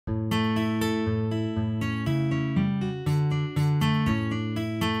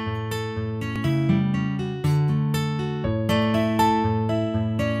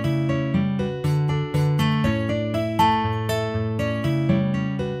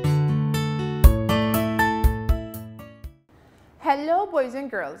Hello boys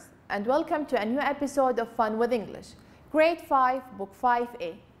and girls, and welcome to a new episode of Fun with English, Grade 5, Book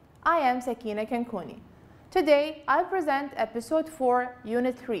 5A. I am Sakina Kankuni. Today I'll present Episode 4,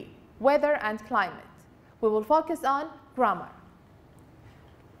 Unit 3, Weather and Climate. We will focus on grammar.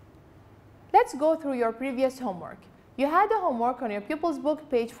 Let's go through your previous homework. You had a homework on your pupils book,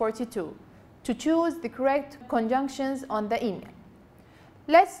 page 42, to choose the correct conjunctions on the email.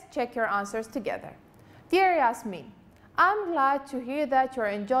 Let's check your answers together. Dear Yasmin, I'm glad to hear that you're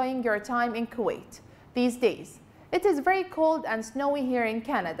enjoying your time in Kuwait these days. It is very cold and snowy here in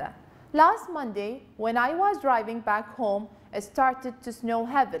Canada. Last Monday, when I was driving back home, it started to snow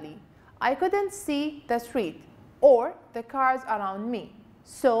heavily. I couldn't see the street or the cars around me.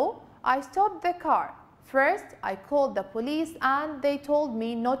 So I stopped the car. First, I called the police and they told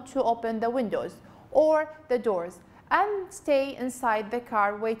me not to open the windows or the doors and stay inside the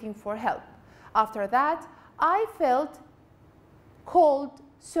car waiting for help. After that, I felt cold,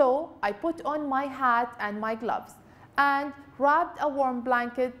 so I put on my hat and my gloves and wrapped a warm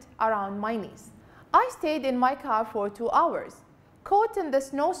blanket around my knees. I stayed in my car for 2 hours, caught in the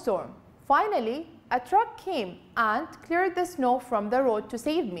snowstorm. Finally, a truck came and cleared the snow from the road to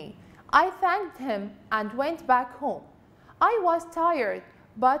save me. I thanked him and went back home. I was tired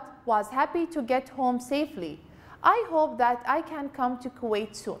but was happy to get home safely. I hope that I can come to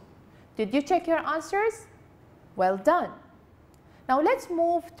Kuwait soon. Did you check your answers? Well done. Now let's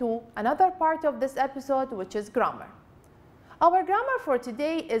move to another part of this episode, which is grammar. Our grammar for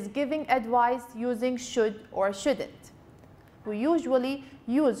today is giving advice using should or shouldn't. We usually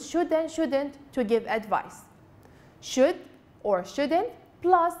use should and shouldn't to give advice. Should or shouldn't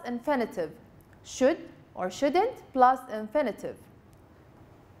plus infinitive. Should or shouldn't plus infinitive.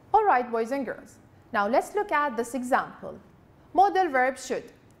 All right, boys and girls. Now let's look at this example. Modal verb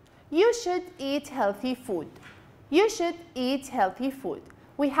should. You should eat healthy food. You should eat healthy food.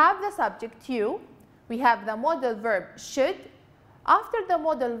 We have the subject you. We have the modal verb should. After the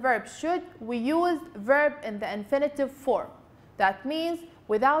modal verb should, we use verb in the infinitive form. That means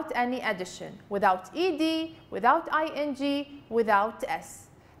without any addition, without ed, without ing, without s.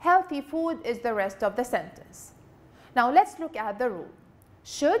 Healthy food is the rest of the sentence. Now let's look at the rule.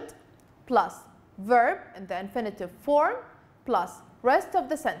 Should plus verb in the infinitive form plus rest of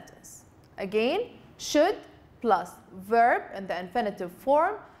the sentence. Again, should plus verb in the infinitive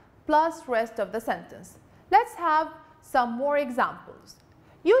form plus rest of the sentence. Let's have some more examples.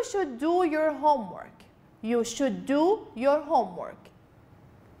 You should do your homework. You should do your homework.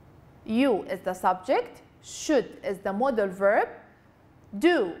 You is the subject, should is the modal verb,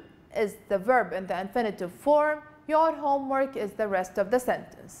 do is the verb in the infinitive form, your homework is the rest of the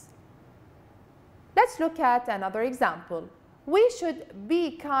sentence. Let's look at another example. We should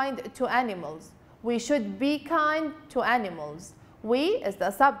be kind to animals. We should be kind to animals. We is the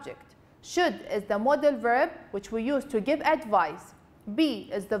subject. Should is the modal verb which we use to give advice. Be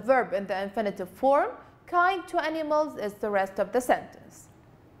is the verb in the infinitive form. Kind to animals is the rest of the sentence.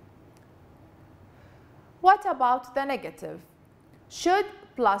 What about the negative? Should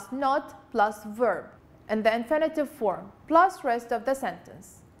plus not plus verb in the infinitive form plus rest of the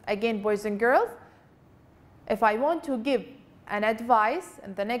sentence. Again, boys and girls, if I want to give an advice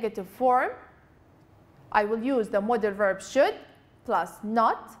in the negative form, I will use the modal verb should plus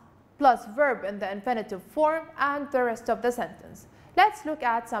not plus verb in the infinitive form and the rest of the sentence. Let's look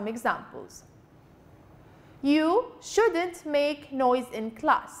at some examples. You shouldn't make noise in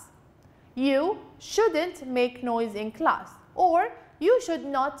class. You shouldn't make noise in class, or you should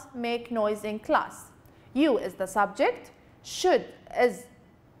not make noise in class. You is the subject, should is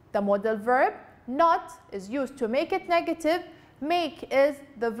the modal verb, not is used to make it negative, make is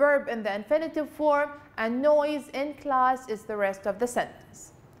the verb in the infinitive form, and noise in class is the rest of the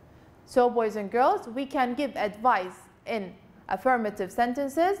sentence. So boys and girls, we can give advice in affirmative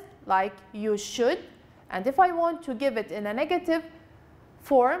sentences like you should, and if I want to give it in a negative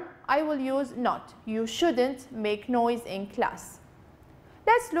form, I will use not. You shouldn't make noise in class.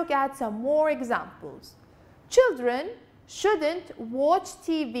 Let's look at some more examples. Children shouldn't watch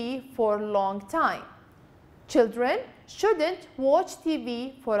TV for a long time. Children shouldn't watch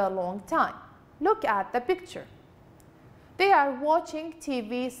TV for a long time. Look at the picture. They are watching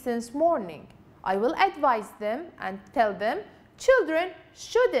TV since morning. I will advise them and tell them children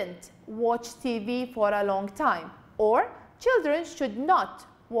shouldn't watch TV for a long time, or children should not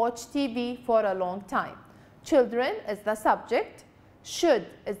watch TV for a long time. Children is the subject, should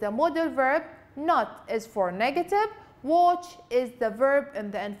is the modal verb, not is for negative, watch is the verb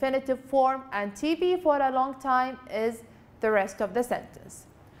in the infinitive form, and TV for a long time is the rest of the sentence.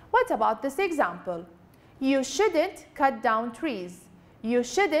 What about this example? You shouldn't cut down trees. You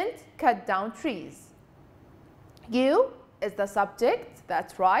shouldn't cut down trees. You is the subject,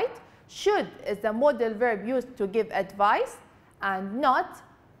 that's right. Should is the modal verb used to give advice, and not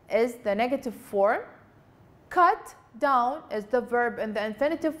is the negative form. Cut down is the verb in the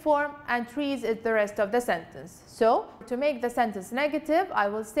infinitive form, and trees is the rest of the sentence. So to make the sentence negative, I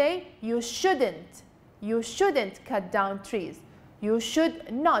will say you shouldn't. You shouldn't cut down trees. You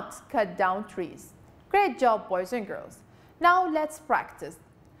should not cut down trees. Great job, boys and girls. Now let's practice.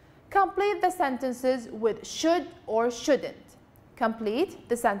 Complete the sentences with should or shouldn't. Complete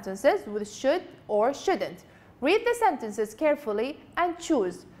the sentences with should or shouldn't. Read the sentences carefully and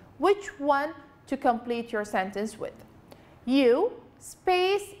choose which one to complete your sentence with. You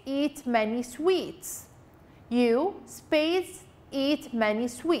space eat many sweets. You space eat many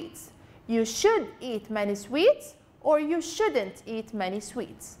sweets. You should eat many sweets, or you shouldn't eat many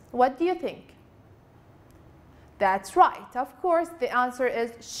sweets. What do you think? That's right. Of course, the answer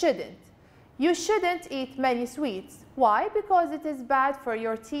is shouldn't. You shouldn't eat many sweets. Why? Because it is bad for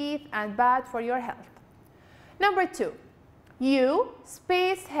your teeth and bad for your health. Number 2. You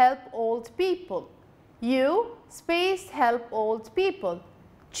space help old people. You space help old people.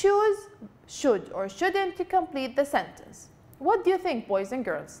 Choose should or shouldn't to complete the sentence. What do you think, boys and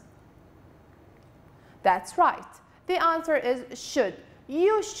girls? That's right. The answer is should.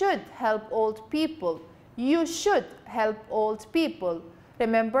 You should help old people. You should help old people.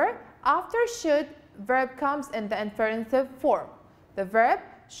 Remember, after should, verb comes in the infinitive form. The verb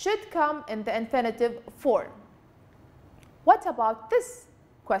should come in the infinitive form. What about this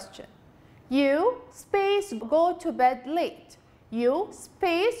question? You space go to bed late. You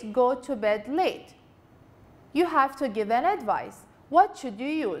space go to bed late. You have to give an advice. What should you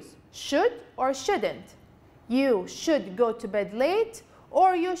use? Should or shouldn't? You should go to bed late,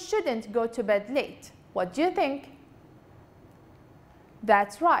 or you shouldn't go to bed late. What do you think?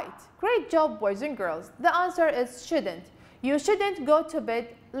 That's right. Great job, boys and girls. The answer is shouldn't. You shouldn't go to bed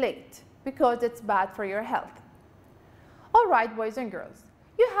late because it's bad for your health. All right, boys and girls.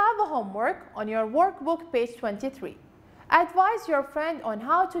 You have a homework on your workbook, page 23. Advise your friend on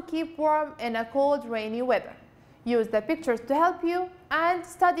how to keep warm in a cold, rainy weather. Use the pictures to help you and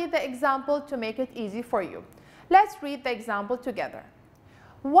study the example to make it easy for you. Let's read the example together.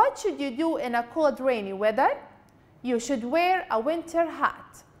 What should you do in a cold, rainy weather? You should wear a winter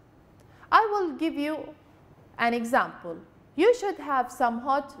hat. I will give you an example. You should have some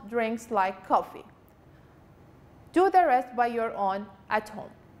hot drinks like coffee. Do the rest by your own at home.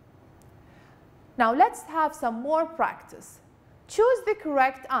 Now let's have some more practice. Choose the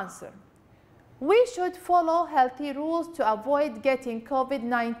correct answer. We should follow healthy rules to avoid getting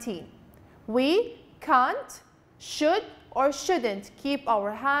COVID-19. We can't, should, or shouldn't keep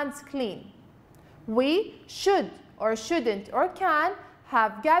our hands clean. We should or shouldn't or can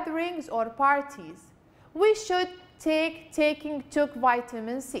have gatherings or parties. We should took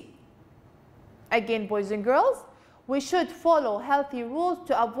vitamin C. Again, boys and girls, we should follow healthy rules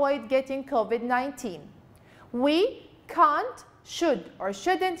to avoid getting COVID-19. We can't, should, or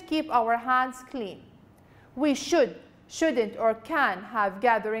shouldn't keep our hands clean. We should, shouldn't, or can have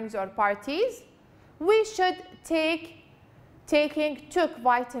gatherings or parties. We should took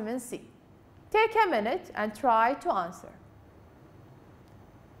vitamin C. Take a minute and try to answer.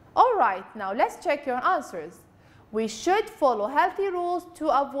 All right, now let's check your answers. We should follow healthy rules to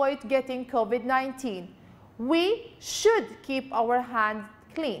avoid getting COVID-19. We should keep our hands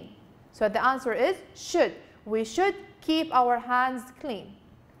clean. So the answer is should. We should keep our hands clean.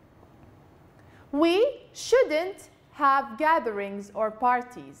 We shouldn't have gatherings or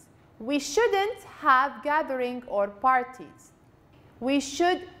parties. We shouldn't have gathering or parties. We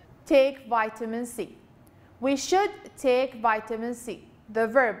should take vitamin C. We should take vitamin C. The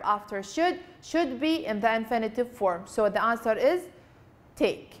verb after should be in the infinitive form. So the answer is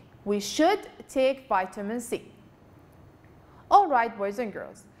take. We should take vitamin C. All right, boys and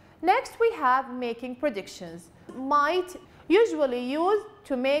girls. Next, we have making predictions. Might, usually used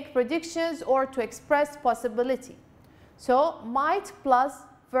to make predictions or to express possibility. So might plus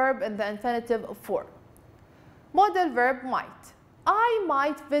verb in the infinitive form. Modal verb might. I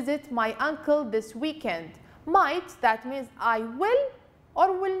might visit my uncle this weekend. Might, that means I will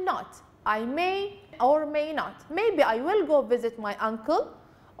or will not. I may or may not. Maybe I will go visit my uncle,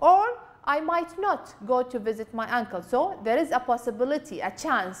 or I might not go to visit my uncle. So there is a possibility, a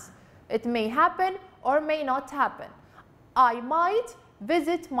chance. It may happen or may not happen. I might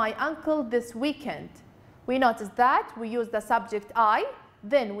visit my uncle this weekend. We notice that we use the subject I,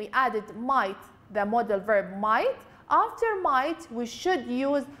 then we added might, the modal verb might. after might, we should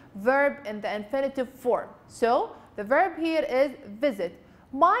use verb in the infinitive form. So the verb here is visit.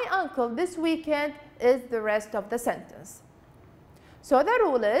 My uncle this weekend is the rest of the sentence. So the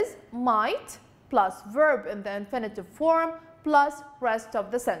rule is might plus verb in the infinitive form plus rest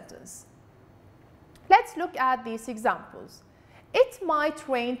of the sentence. Let's look at these examples. It might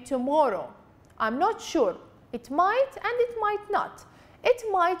rain tomorrow. I'm not sure. It might and it might not. It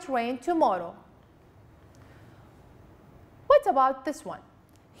might rain tomorrow. What about this one?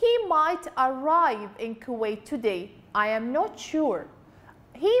 He might arrive in Kuwait today. I am not sure.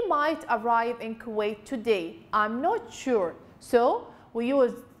 He might arrive in Kuwait today. I'm not sure. So we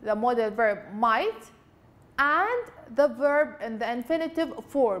use the modal verb might and the verb in the infinitive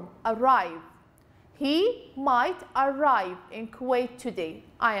form, arrive. He might arrive in Kuwait today.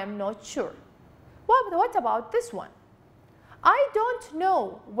 I am not sure. What about this one? I don't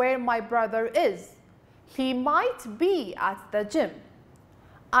know where my brother is. He might be at the gym.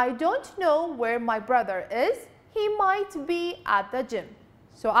 I don't know where my brother is. He might be at the gym.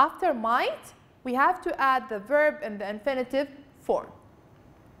 So after might, we have to add the verb in the infinitive form.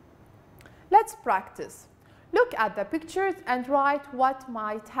 Let's practice. Look at the pictures and write what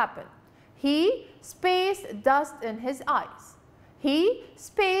might happen. He space dust in his eyes. He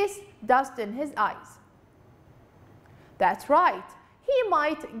space dust in his eyes. That's right. He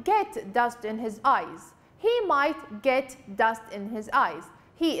might get dust in his eyes. He might get dust in his eyes.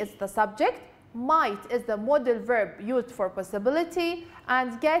 He is the subject. Might is the modal verb used for possibility,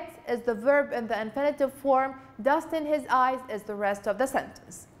 and get is the verb in the infinitive form. Dust in his eyes is the rest of the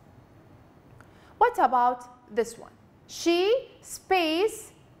sentence. What about this one? She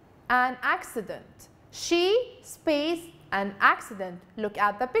space an accident. She space an accident. Look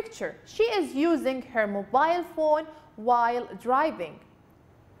at the picture. She is using her mobile phone while driving.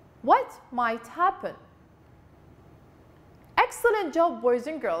 What might happen? Excellent job, boys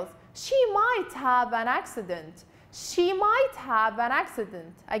and girls. She might have an accident. She might have an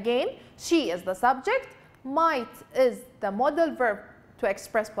accident. Again, she is the subject. Might is the modal verb to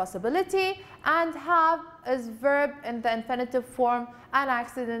express possibility, and have is verb in the infinitive form, and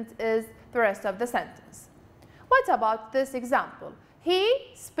accident is the rest of the sentence. What about this example?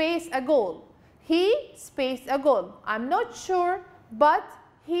 He space a goal. He space a goal. I'm not sure, but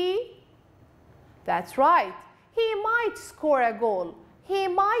he. That's right. He might score a goal. He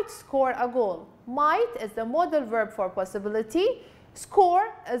might score a goal. Might is the modal verb for possibility.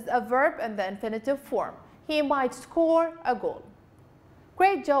 Score is a verb in the infinitive form. He might score a goal.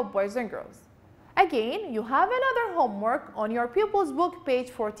 Great job, boys and girls. Again, you have another homework on your pupils book, page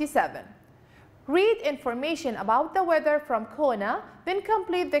 47. Read information about the weather from Kona, then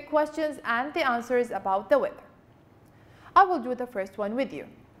complete the questions and the answers about the weather. I will do the first one with you.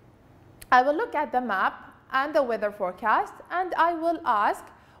 I will look at the map and the weather forecast, and I will ask,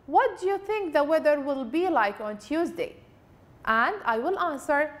 what do you think the weather will be like on Tuesday? And I will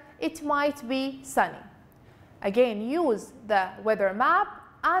answer, it might be sunny. Again, use the weather map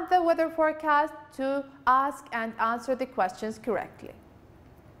and the weather forecast to ask and answer the questions correctly.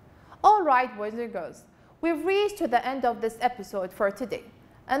 All right, boys and girls, we've reached to the end of this episode for today.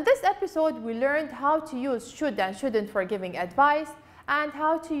 In this episode, we learned how to use should and shouldn't for giving advice, and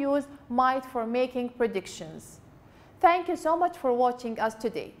how to use might for making predictions. Thank you so much for watching us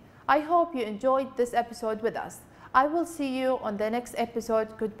today. I hope you enjoyed this episode with us. I will see you on the next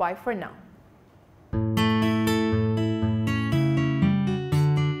episode. Goodbye for now.